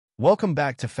Welcome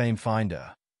back to Fame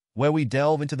Finder, where we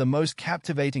delve into the most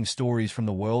captivating stories from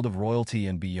the world of royalty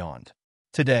and beyond.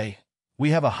 Today,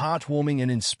 we have a heartwarming and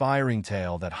inspiring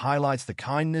tale that highlights the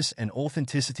kindness and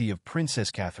authenticity of Princess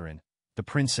Catherine, the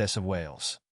Princess of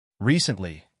Wales.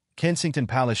 Recently, Kensington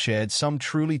Palace shared some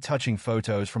truly touching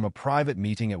photos from a private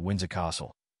meeting at Windsor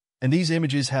Castle, and these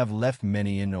images have left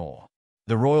many in awe.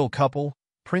 The royal couple,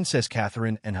 Princess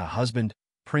Catherine and her husband,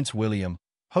 Prince William,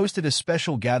 hosted a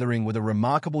special gathering with a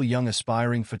remarkable young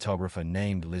aspiring photographer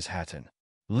named Liz Hatton.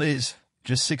 Liz,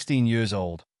 just 16 years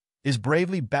old, is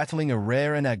bravely battling a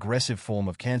rare and aggressive form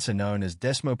of cancer known as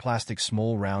desmoplastic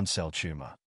small round cell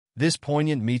tumor. This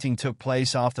poignant meeting took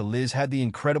place after Liz had the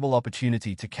incredible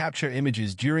opportunity to capture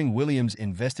images during William's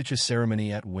investiture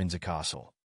ceremony at Windsor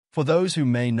Castle. For those who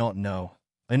may not know,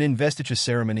 an investiture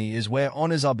ceremony is where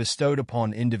honors are bestowed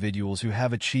upon individuals who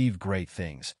have achieved great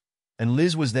things, and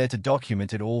Liz was there to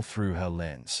document it all through her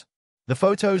lens. The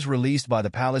photos released by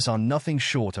the palace are nothing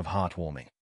short of heartwarming.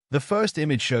 The first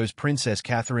image shows Princess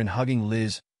Catherine hugging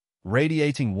Liz,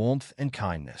 radiating warmth and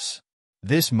kindness.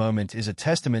 This moment is a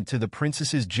testament to the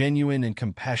princess's genuine and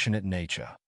compassionate nature.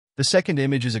 The second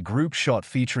image is a group shot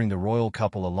featuring the royal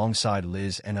couple alongside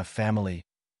Liz and her family,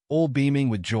 all beaming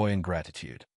with joy and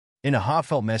gratitude. In a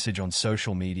heartfelt message on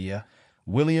social media,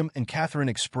 William and Catherine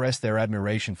expressed their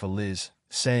admiration for Liz,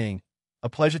 saying, "A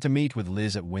pleasure to meet with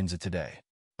Liz at Windsor today.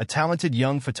 A talented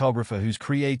young photographer whose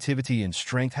creativity and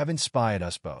strength have inspired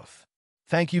us both.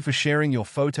 Thank you for sharing your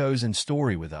photos and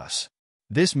story with us."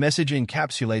 This message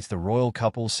encapsulates the royal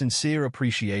couple's sincere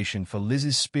appreciation for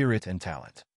Liz's spirit and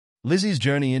talent. Liz's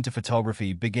journey into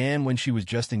photography began when she was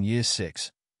just in year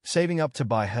 6, saving up to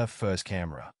buy her first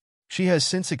camera. She has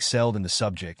since excelled in the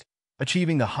subject,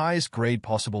 achieving the highest grade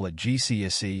possible at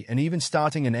GCSE and even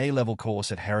starting an A-level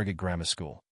course at Harrogate Grammar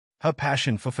School. Her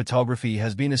passion for photography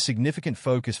has been a significant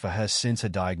focus for her since her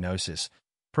diagnosis,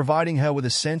 providing her with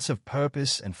a sense of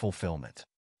purpose and fulfillment.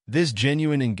 This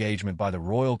genuine engagement by the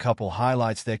royal couple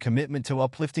highlights their commitment to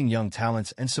uplifting young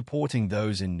talents and supporting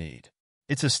those in need.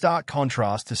 It's a stark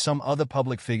contrast to some other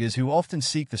public figures who often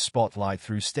seek the spotlight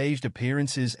through staged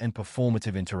appearances and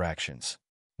performative interactions.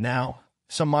 Now,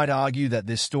 some might argue that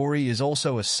this story is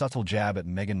also a subtle jab at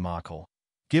Meghan Markle,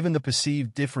 given the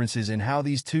perceived differences in how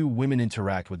these two women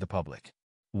interact with the public.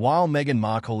 While Meghan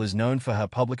Markle is known for her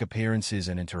public appearances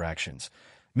and interactions,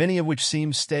 many of which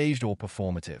seem staged or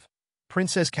performative,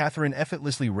 Princess Catherine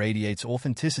effortlessly radiates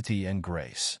authenticity and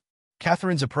grace.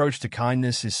 Catherine's approach to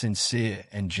kindness is sincere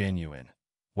and genuine,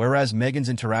 whereas Meghan's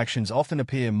interactions often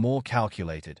appear more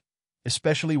calculated,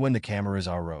 especially when the cameras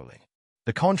are rolling.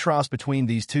 The contrast between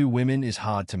these two women is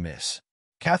hard to miss.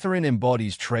 Catherine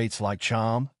embodies traits like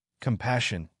charm,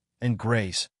 compassion, and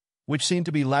grace, which seem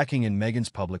to be lacking in Meghan's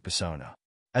public persona.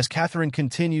 As Catherine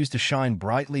continues to shine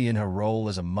brightly in her role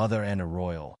as a mother and a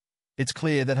royal, it's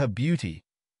clear that her beauty,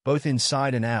 both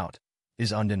inside and out,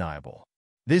 is undeniable.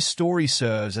 This story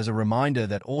serves as a reminder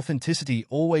that authenticity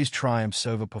always triumphs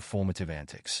over performative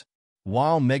antics.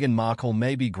 While Meghan Markle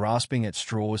may be grasping at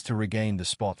straws to regain the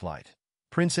spotlight,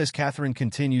 Princess Catherine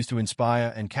continues to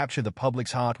inspire and capture the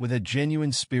public's heart with her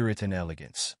genuine spirit and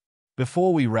elegance.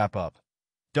 Before we wrap up,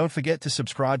 don't forget to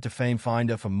subscribe to Fame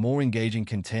Finder for more engaging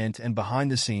content and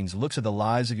behind-the-scenes looks at the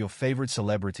lives of your favorite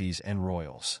celebrities and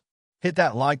royals. Hit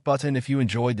that like button if you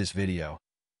enjoyed this video,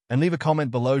 and leave a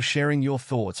comment below sharing your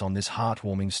thoughts on this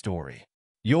heartwarming story.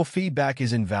 Your feedback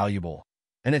is invaluable,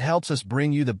 and it helps us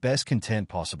bring you the best content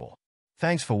possible.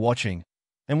 Thanks for watching,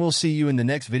 and we'll see you in the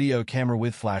next video. Camera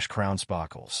with flash crown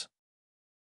sparkles.